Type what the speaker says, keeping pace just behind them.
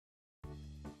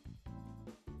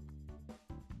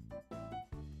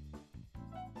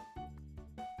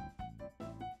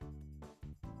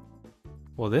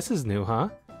Well, this is new, huh?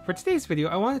 For today's video,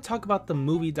 I want to talk about the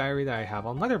movie diary that I have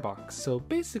on Letterboxd, so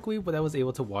basically what I was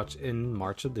able to watch in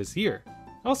March of this year.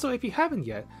 Also, if you haven't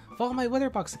yet, follow my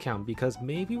Letterboxd account because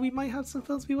maybe we might have some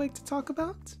films we like to talk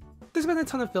about. There's been a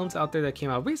ton of films out there that came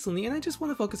out recently, and I just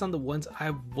want to focus on the ones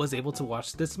I was able to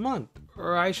watch this month.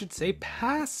 Or I should say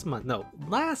last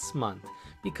month.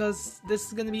 Because this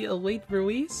is going to be a late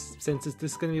release, since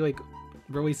this is going to be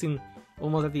releasing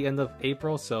almost at the end of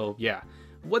April, so yeah.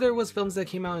 Whether it was films that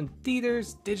came out in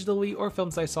theaters, digitally, or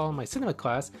films I saw in my cinema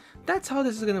class, that's how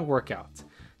this is going to work out.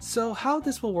 So how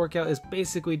this will work out is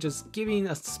basically just giving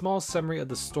a small summary of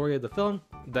the story of the film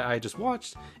that I just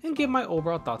watched, and give my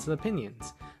overall thoughts and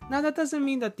opinions. Now that doesn't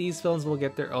mean that these films will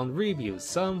get their own reviews,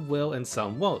 some will and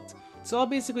some won't. So I'll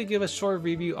basically give a short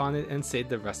review on it and save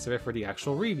the rest of it for the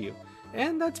actual review.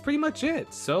 And that's pretty much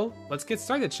it, so let's get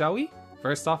started, shall we?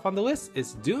 First off on the list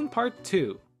is Dune Part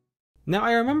 2. Now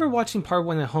I remember watching Part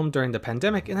 1 at home during the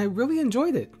pandemic and I really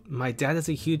enjoyed it. My dad is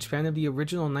a huge fan of the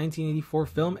original 1984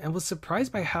 film and was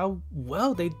surprised by how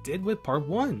well they did with Part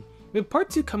 1. With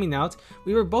Part 2 coming out,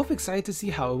 we were both excited to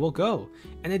see how it will go,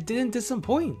 and it didn't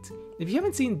disappoint. If you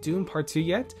haven't seen Dune Part 2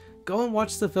 yet, go and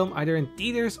watch the film either in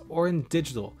theaters or in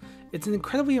digital. It's an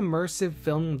incredibly immersive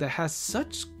film that has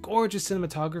such gorgeous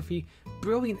cinematography,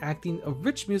 brilliant acting, a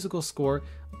rich musical score,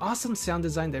 awesome sound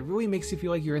design that really makes you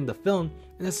feel like you're in the film,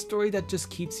 and a story that just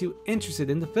keeps you interested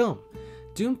in the film.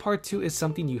 Dune Part 2 is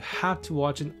something you have to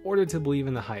watch in order to believe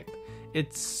in the hype.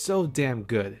 It's so damn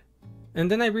good. And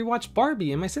then I rewatched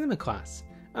Barbie in my cinema class.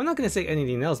 I'm not going to say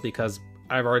anything else because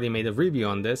I've already made a review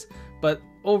on this, but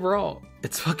overall,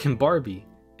 it's fucking Barbie.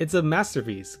 It's a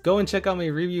masterpiece. Go and check out my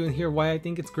review and hear why I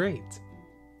think it's great.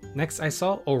 Next I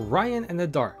saw Orion and the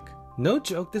Dark. No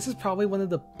joke, this is probably one of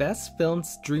the best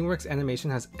films DreamWorks Animation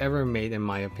has ever made in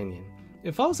my opinion.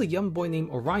 It follows a young boy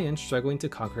named Orion struggling to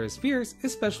conquer his fears,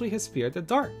 especially his fear of the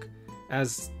dark.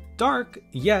 As dark,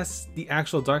 yes, the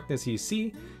actual darkness you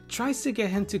see, tries to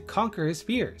get him to conquer his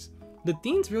fears. The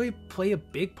themes really play a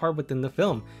big part within the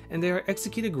film, and they are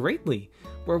executed greatly,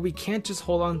 where we can't just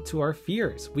hold on to our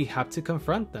fears, we have to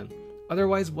confront them.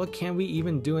 Otherwise, what can we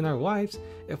even do in our lives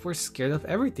if we're scared of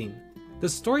everything? The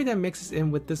story that mixes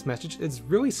in with this message is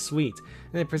really sweet,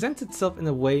 and it presents itself in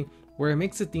a way where it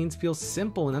makes the themes feel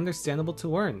simple and understandable to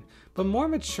learn, but more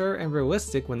mature and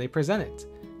realistic when they present it.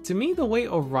 To me, the way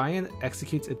Orion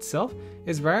executes itself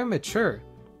is rather mature.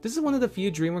 This is one of the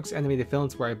few DreamWorks animated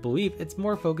films where I believe it's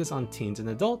more focused on teens and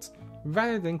adults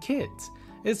rather than kids.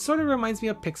 It sort of reminds me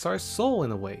of Pixar's Soul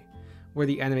in a way, where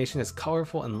the animation is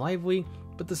colorful and lively,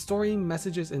 but the story,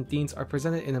 messages, and themes are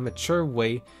presented in a mature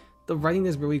way. The writing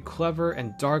is really clever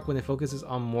and dark when it focuses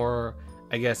on more,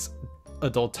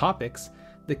 adult topics.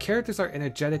 The characters are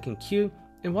energetic and cute,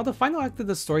 and while the final act of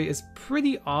the story is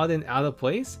pretty odd and out of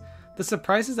place, the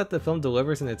surprises that the film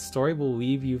delivers in its story will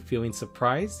leave you feeling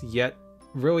surprised, yet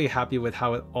really happy with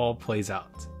how it all plays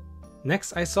out.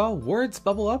 Next, I saw Words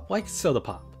Bubble Up Like Soda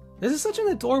Pop. This is such an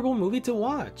adorable movie to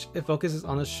watch. It focuses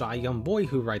on a shy young boy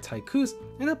who writes haikus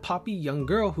and a poppy young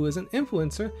girl who is an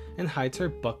influencer and hides her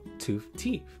buck-toothed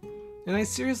teeth. And I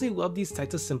seriously love these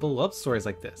types of simple love stories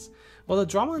like this. While the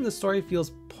drama in the story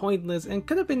feels pointless and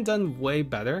could have been done way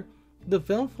better, the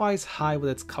film flies high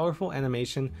with its colorful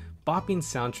animation, bopping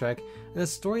soundtrack, and a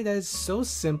story that is so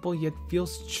simple yet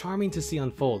feels charming to see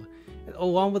unfold,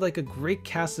 along with a great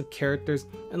cast of characters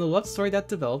and a love story that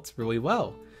develops really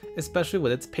well, especially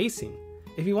with its pacing.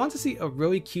 If you want to see a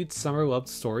really cute summer love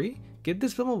story, give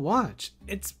this film a watch.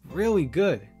 It's really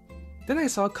good. Then I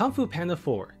saw Kung Fu Panda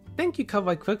 4. Thank you Cub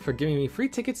Like Quick for giving me free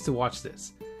tickets to watch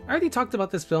this. I already talked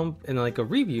about this film in a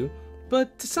review,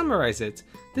 but to summarize it,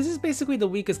 this is basically the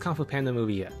weakest Kung Fu Panda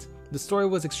movie yet. The story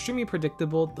was extremely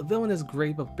predictable, the villain is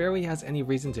great but barely has any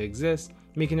reason to exist,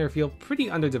 making her feel pretty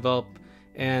underdeveloped,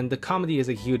 and the comedy is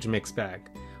a huge mixed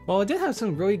bag. While it did have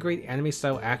some really great anime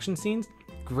style action scenes,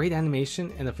 great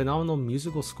animation, and a phenomenal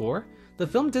musical score, the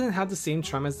film didn't have the same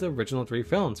charm as the original 3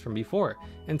 films from before,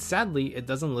 and sadly it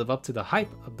doesn't live up to the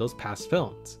hype of those past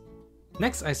films.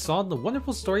 Next I saw The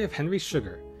Wonderful Story of Henry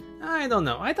Sugar. I don't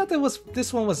know, I thought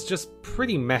this one was just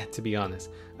pretty meh to be honest.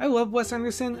 I love Wes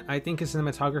Anderson, I think his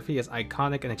cinematography is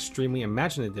iconic and extremely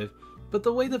imaginative, but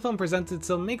the way the film presents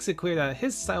itself makes it clear that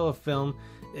his style of film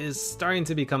is starting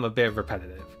to become a bit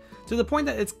repetitive, to the point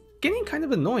that it's getting kind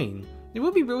of annoying. It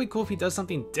would be really cool if he does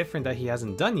something different that he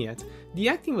hasn't done yet. The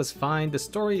acting was fine, the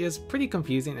story is pretty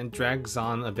confusing and drags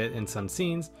on a bit in some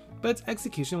scenes, but its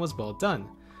execution was well done.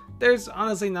 There's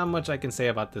honestly not much I can say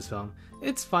about this film.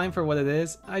 It's fine for what it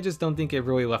is, I just don't think it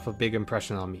really left a big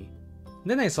impression on me.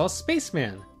 Then I saw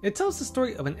Spaceman. It tells the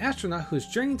story of an astronaut who's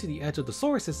journeying to the edge of the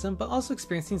solar system but also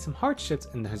experiencing some hardships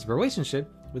in his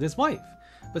relationship with his wife.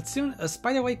 but soon a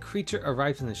spider-white creature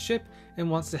arrives in the ship and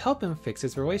wants to help him fix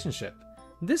his relationship.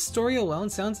 This story alone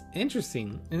sounds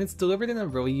interesting, and it's delivered in a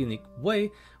really unique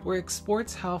way where it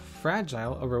explores how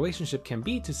fragile a relationship can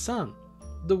be to some.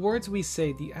 The words we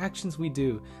say, the actions we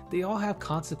do, they all have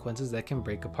consequences that can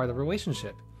break apart a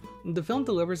relationship. The film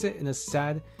delivers it in a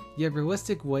sad, yet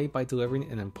realistic way by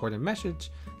delivering an important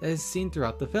message that is seen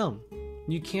throughout the film.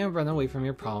 You can't run away from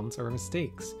your problems or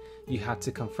mistakes. You have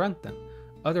to confront them.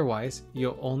 Otherwise,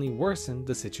 you'll only worsen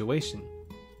the situation.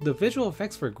 The visual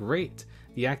effects were great.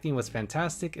 The acting was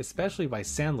fantastic, especially by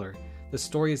Sandler. The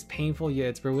story is painful, yet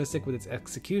it's realistic with its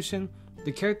execution.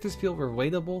 The characters feel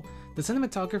relatable. The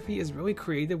cinematography is really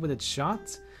creative with its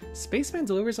shots. Spaceman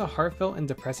delivers a heartfelt and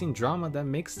depressing drama that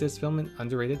makes this film an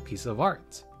underrated piece of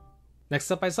art. Next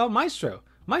up, I saw Maestro.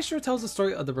 Maestro tells the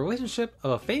story of the relationship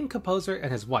of a famed composer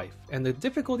and his wife, and the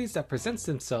difficulties that present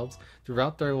themselves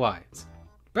throughout their lives.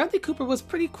 Bradley Cooper was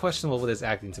pretty questionable with his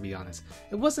acting, to be honest.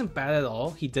 It wasn't bad at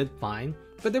all, he did fine,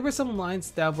 but there were some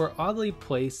lines that were oddly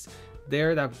placed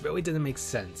there that really didn't make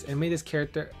sense and made his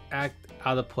character act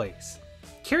out of place.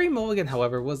 Carey Mulligan,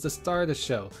 however, was the star of the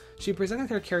show. She presented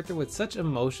her character with such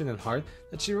emotion and heart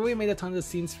that she really made a ton of the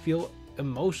scenes feel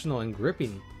emotional and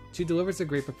gripping. She delivers a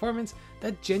great performance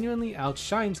that genuinely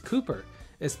outshines Cooper,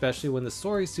 especially when the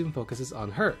story soon focuses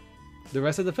on her. The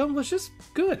rest of the film was just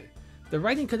good. The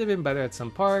writing could have been better at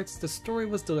some parts, the story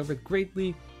was delivered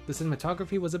greatly, the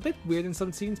cinematography was a bit weird in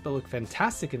some scenes but looked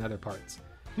fantastic in other parts.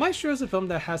 Maestro is a film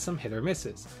that has some hit or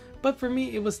misses, but for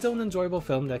me it was still an enjoyable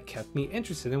film that kept me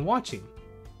interested in watching.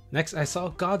 Next, I saw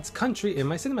God's Country in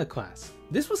my cinema class.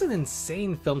 This was an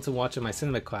insane film to watch in my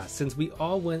cinema class since we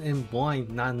all went in blind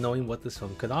not knowing what this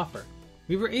film could offer.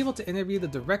 We were able to interview the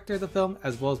director of the film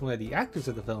as well as one of the actors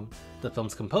of the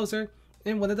film's composer,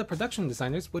 and one of the production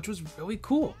designers, which was really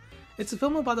cool. It's a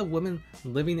film about a woman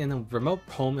living in a remote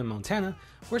home in Montana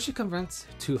where she confronts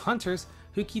two hunters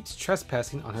who keeps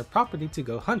trespassing on her property to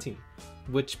go hunting,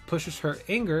 which pushes her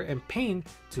anger and pain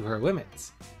to her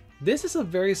limits. This is a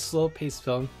very slow-paced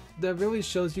film that really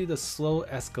shows you the slow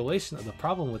escalation of the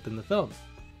problem within the film.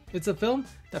 It's a film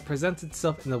that presents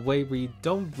itself in a way where you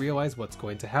don't realize what's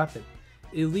going to happen.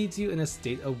 It leaves you in a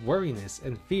state of worriness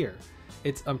and fear.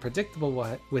 It's unpredictable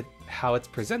with how it's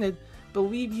presented, but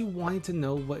leave you wanting to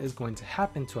know what is going to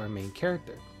happen to our main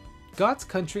character. God's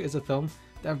Country is a film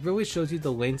that really shows you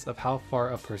the lengths of how far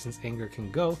a person's anger can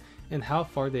go and how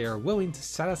far they are willing to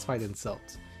satisfy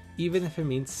themselves, even if it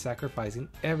means sacrificing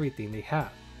everything they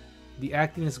have. The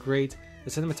acting is great, the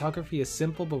cinematography is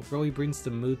simple but really brings the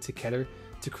mood together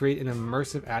to create an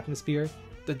immersive atmosphere,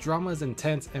 the drama is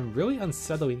intense and really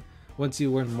unsettling once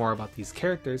you learn more about these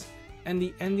characters, and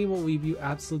the ending will leave you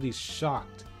absolutely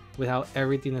shocked with how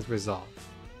everything is resolved.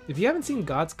 If you haven't seen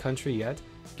God's Country yet,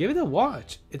 give it a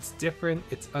watch. It's different,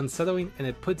 it's unsettling, and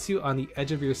it puts you on the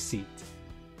edge of your seat.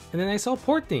 And then I saw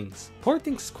Poor Things. Poor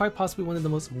Things is quite possibly one of the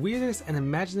most weirdest and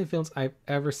imaginative films I've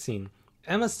ever seen.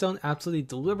 Emma Stone absolutely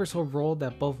delivers her role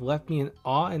that both left me in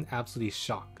awe and absolutely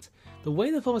shocked. The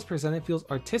way the film is presented feels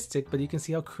artistic, but you can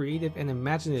see how creative and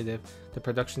imaginative the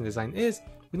production design is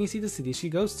when you see the city she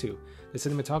goes to. The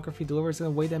cinematography delivers in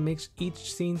a way that makes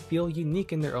each scene feel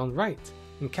unique in their own right,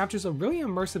 and captures a really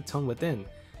immersive tone within.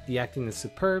 The acting is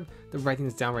superb, the writing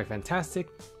is downright fantastic,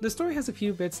 the story has a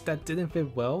few bits that didn't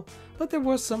fit well, but there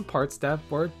were some parts that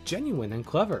were genuine and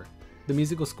clever. The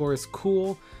musical score is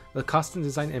cool, the costume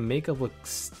design and makeup look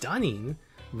stunning,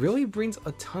 really brings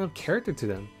a ton of character to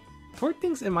them. Poor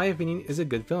Things, in my opinion, is a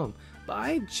good film, but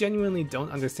I genuinely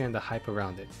don't understand the hype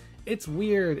around it. It's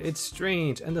weird, it's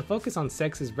strange, and the focus on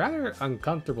sex is rather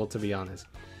uncomfortable, to be honest.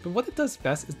 But what it does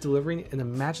best is delivering an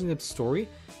imaginative story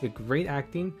with great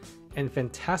acting and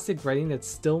fantastic writing that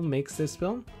still makes this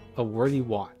film a worthy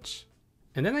watch.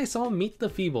 And then I saw Meet the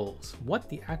Feebles. What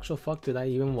the actual fuck did I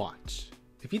even watch?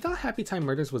 If you thought Happy Time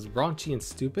Murders was raunchy and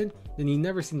stupid, then you've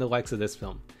never seen the likes of this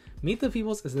film. Meet the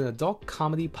Feebles is an adult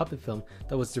comedy puppet film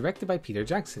that was directed by Peter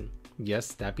Jackson.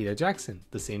 Yes, that Peter Jackson,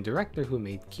 the same director who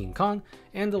made King Kong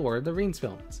and the Lord of the Rings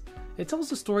films. It tells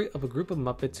the story of a group of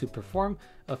Muppets who perform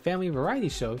a family variety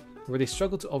show where they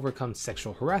struggle to overcome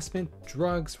sexual harassment,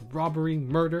 drugs, robbery,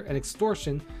 murder, and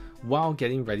extortion while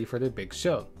getting ready for their big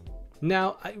show.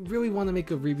 Now, I really want to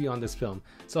make a review on this film,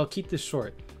 so I'll keep this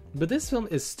short. But this film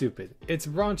is stupid, it's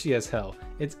raunchy as hell,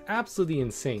 it's absolutely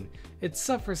insane, it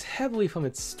suffers heavily from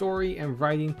its story and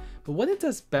writing, but what it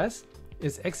does best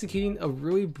is executing a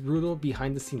really brutal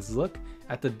behind the scenes look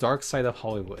at the dark side of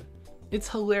Hollywood. It's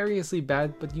hilariously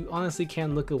bad, but you honestly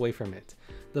can't look away from it.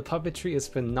 The puppetry is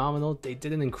phenomenal, they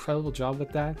did an incredible job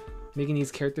with that, making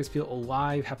these characters feel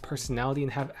alive, have personality,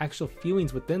 and have actual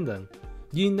feelings within them.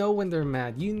 You know when they're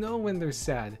mad, you know when they're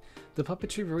sad. The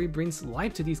puppetry really brings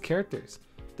life to these characters.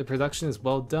 The production is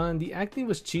well done, the acting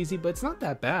was cheesy, but it's not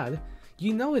that bad.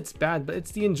 You know it's bad, but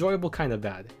it's the enjoyable kind of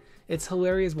bad. It's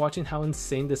hilarious watching how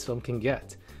insane this film can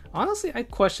get. Honestly, I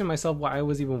question myself why I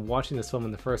was even watching this film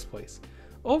in the first place.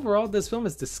 Overall, this film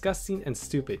is disgusting and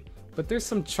stupid, but there's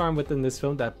some charm within this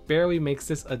film that barely makes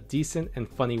this a decent and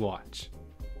funny watch.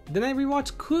 Then I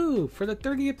rewatched Clue for the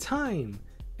 30th time.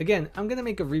 Again, I'm gonna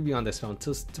make a review on this film,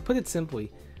 to put it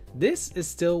simply, this is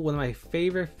still one of my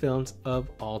favorite films of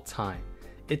all time.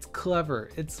 It's clever,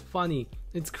 it's funny,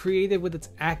 it's creative with its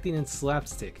acting and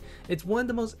slapstick. It's one of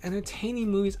the most entertaining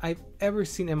movies I've ever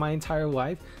seen in my entire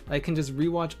life that I can just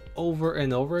rewatch over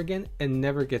and over again and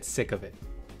never get sick of it.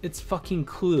 It's fucking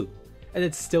Clue, and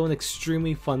it's still an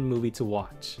extremely fun movie to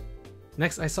watch.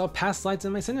 Next, I saw Past Lives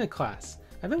in my cinema class.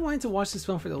 I've been wanting to watch this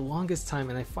film for the longest time,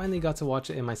 and I finally got to watch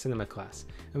it in my cinema class.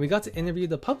 And we got to interview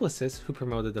the publicist who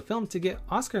promoted the film to get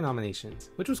Oscar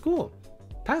nominations, which was cool.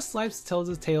 Past Lives tells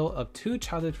a tale of two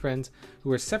childhood friends who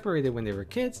were separated when they were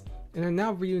kids and are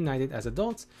now reunited as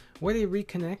adults, where they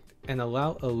reconnect and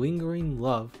allow a lingering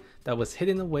love that was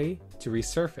hidden away to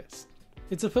resurface.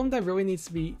 It's a film that really needs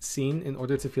to be seen in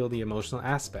order to feel the emotional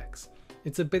aspects.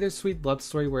 It's a bittersweet love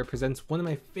story where it presents one of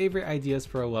my favorite ideas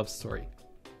for a love story.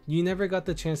 You never got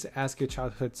the chance to ask your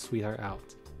childhood sweetheart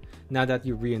out. Now that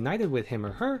you're reunited with him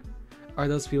or her, are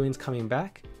those feelings coming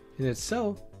back? And if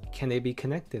so, can they be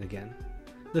connected again?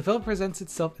 The film presents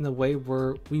itself in a way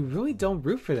where we really don't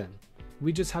root for them.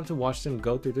 We just have to watch them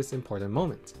go through this important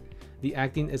moment. The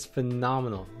acting is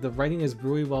phenomenal, the writing is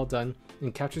really well done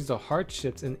and captures the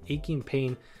hardships and aching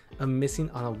pain of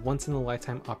missing on a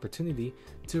once-in-a-lifetime opportunity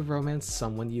to romance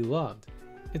someone you loved.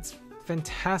 It's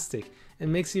fantastic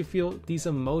and makes you feel these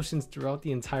emotions throughout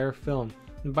the entire film,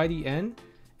 and by the end,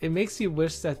 it makes you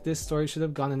wish that this story should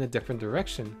have gone in a different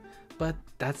direction. But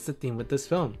that's the theme with this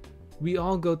film. We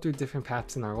all go through different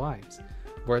paths in our lives.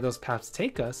 Where those paths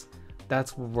take us,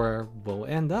 that's where we'll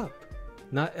end up.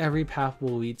 Not every path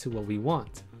will lead to what we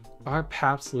want. Our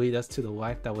paths lead us to the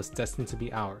life that was destined to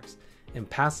be ours, and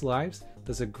Past Lives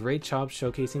does a great job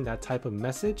showcasing that type of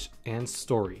message and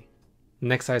story.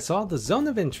 Next I saw The Zone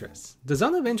of Interest. The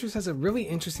Zone of Interest has a really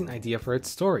interesting idea for its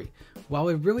story. While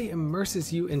it really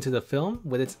immerses you into the film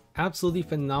with its absolutely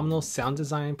phenomenal sound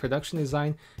design, production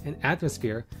design, and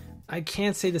atmosphere, I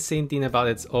can't say the same thing about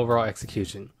its overall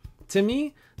execution. To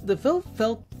me, the film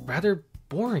felt rather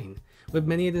boring, with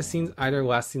many of the scenes either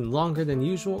lasting longer than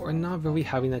usual or not really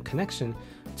having a connection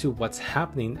to what's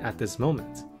happening at this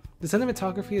moment. The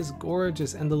cinematography is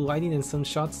gorgeous and the lighting in some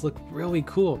shots look really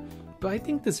cool, but I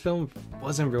think this film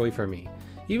wasn't really for me.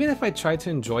 Even if I tried to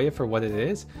enjoy it for what it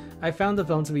is, I found the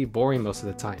film to be boring most of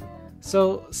the time.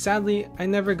 So sadly, I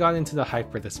never got into the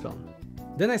hype for this film.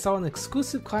 Then I saw an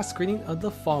exclusive class screening of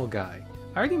The Fall Guy.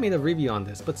 I already made a review on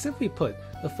this, but simply put,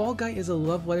 The Fall Guy is a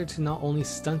love letter to not only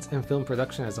stunts and film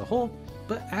production as a whole,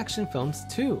 but action films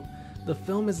too. The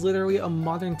film is literally a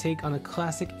modern take on a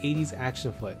classic 80s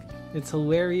action flick. It's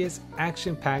hilarious,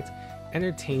 action-packed,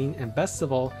 entertaining, and best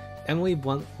of all, Emily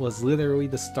Blunt was literally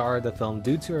the star of the film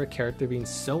due to her character being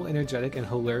so energetic and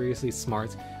hilariously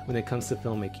smart when it comes to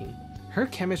filmmaking. Her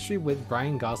chemistry with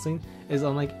Ryan Gosling is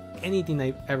unlike anything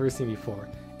I've ever seen before.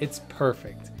 It's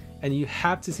perfect, and you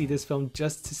have to see this film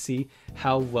just to see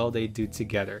how well they do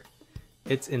together.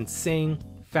 It's insane,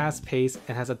 fast-paced,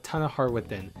 and has a ton of heart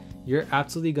within. You're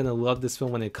absolutely gonna love this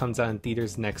film when it comes out in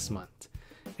theaters next month.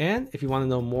 And if you want to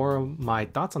know more of my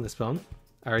thoughts on this film,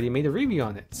 I already made a review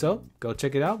on it, so go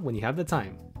check it out when you have the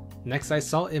time. Next I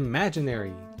saw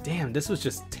Imaginary. Damn, this was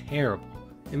just terrible.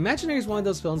 Imaginary is one of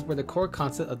those films where the core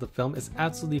concept of the film is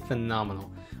absolutely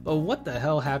phenomenal, but what the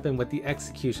hell happened with the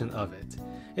execution of it?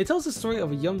 It tells the story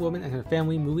of a young woman and her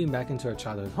family moving back into her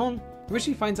childhood home, where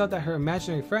she finds out that her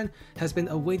imaginary friend has been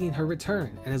awaiting her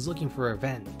return and is looking for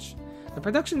revenge. The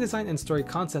production design and story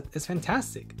concept is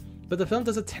fantastic, but the film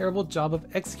does a terrible job of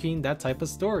executing that type of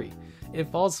story. It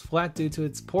falls flat due to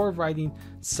its poor writing,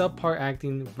 subpar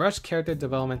acting, rushed character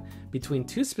development between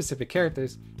two specific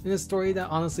characters, and a story that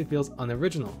honestly feels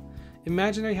unoriginal.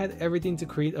 Imaginary had everything to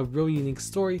create a really unique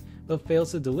story, but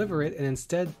fails to deliver it and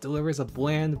instead delivers a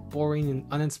bland, boring, and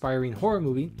uninspiring horror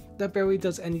movie that barely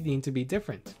does anything to be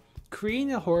different.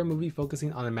 Creating a horror movie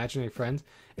focusing on imaginary friends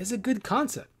is a good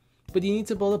concept, but you need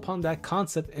to build upon that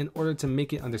concept in order to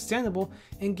make it understandable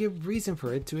and give reason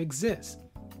for it to exist.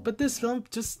 But this film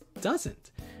just doesn't,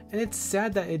 and it's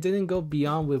sad that it didn't go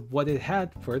beyond with what it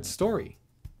had for its story.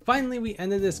 Finally, we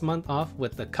ended this month off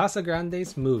with the Casa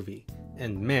Grande's movie,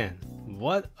 and man,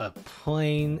 what a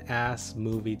plain ass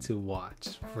movie to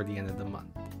watch for the end of the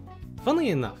month. Funnily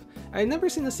enough, I had never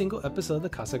seen a single episode of the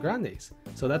Casa Grandes,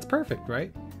 so that's perfect,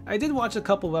 right? I did watch a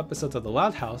couple of episodes of The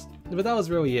Loud House, but that was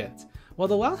really it. While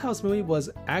the Loud House movie was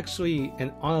actually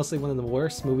and honestly one of the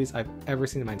worst movies I've ever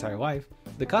seen in my entire life,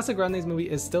 the Casa Grandes movie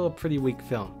is still a pretty weak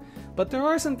film, but there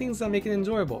are some things that make it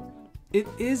enjoyable. It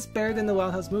is better than the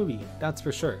Loud House movie, that's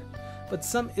for sure, but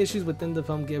some issues within the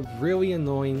film get really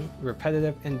annoying,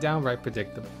 repetitive, and downright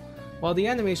predictable. While the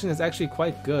animation is actually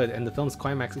quite good and the film's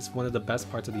climax is one of the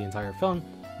best parts of the entire film,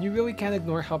 you really can't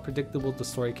ignore how predictable the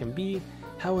story can be,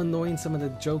 how annoying some of the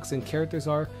jokes and characters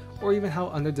are, or even how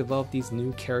underdeveloped these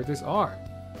new characters are.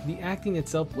 The acting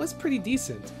itself was pretty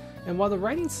decent, and while the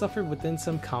writing suffered within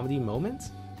some comedy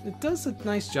moments, it does a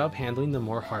nice job handling the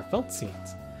more heartfelt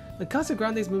scenes. The Casa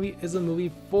Grandes movie is a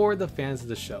movie for the fans of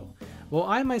the show. While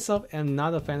I myself am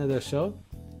not a fan of the show,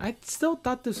 I still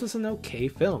thought this was an okay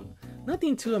film.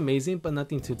 Nothing too amazing, but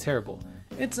nothing too terrible.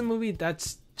 It's a movie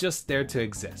that's just there to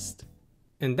exist.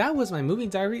 And that was my movie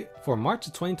diary for March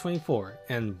of 2024,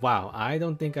 and wow, I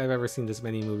don't think I've ever seen this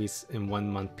many movies in 1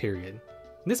 month period.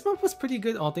 This month was pretty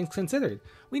good, all things considered.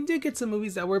 We did get some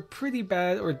movies that were pretty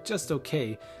bad or just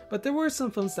okay, but there were some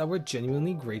films that were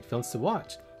genuinely great films to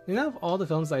watch. And out of all the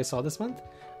films that I saw this month,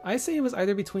 I say it was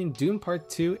either between Doom Part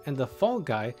 2 and The Fall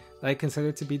Guy that I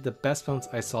consider to be the best films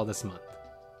I saw this month.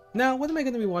 Now, what am I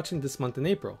going to be watching this month in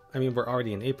April? I mean, we're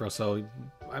already in April, so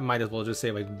I might as well just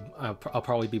say like I'll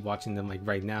probably be watching them like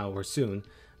right now or soon,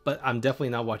 but I'm definitely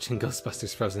not watching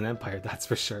Ghostbusters Frozen Empire, that's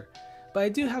for sure. But I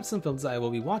do have some films that I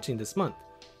will be watching this month.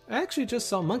 I actually just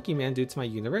saw Monkey Man due to my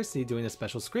university doing a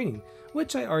special screening,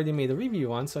 which I already made a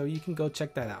review on, so you can go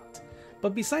check that out.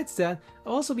 But besides that,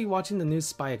 I'll also be watching the new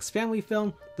Spy X Family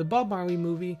film, the Bob Marley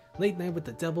movie, Late Night with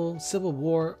the Devil, Civil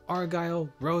War, Argyle,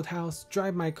 Roadhouse,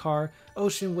 Drive My Car,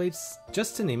 Ocean Waves,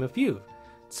 just to name a few.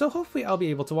 So hopefully I'll be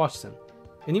able to watch them.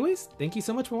 Anyways, thank you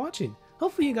so much for watching.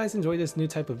 Hopefully you guys enjoy this new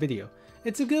type of video.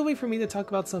 It's a good way for me to talk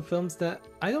about some films that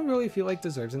I don't really feel like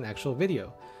deserves an actual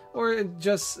video. Or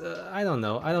just, I don't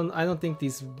know, I don't think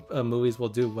these movies will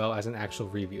do well as an actual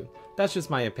review. That's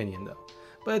just my opinion though.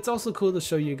 But it's also cool to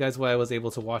show you guys what I was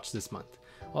able to watch this month.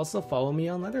 Also follow me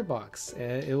on Letterboxd.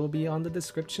 It will be on the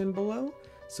description below.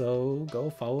 So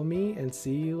go follow me and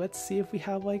let's see if we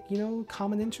have like,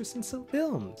 common interest in some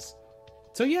films.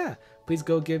 So yeah, please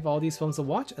go give all these films a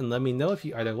watch and let me know if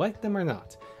you either like them or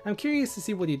not. I'm curious to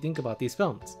see what you think about these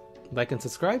films. Like and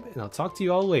subscribe, and I'll talk to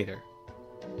you all later.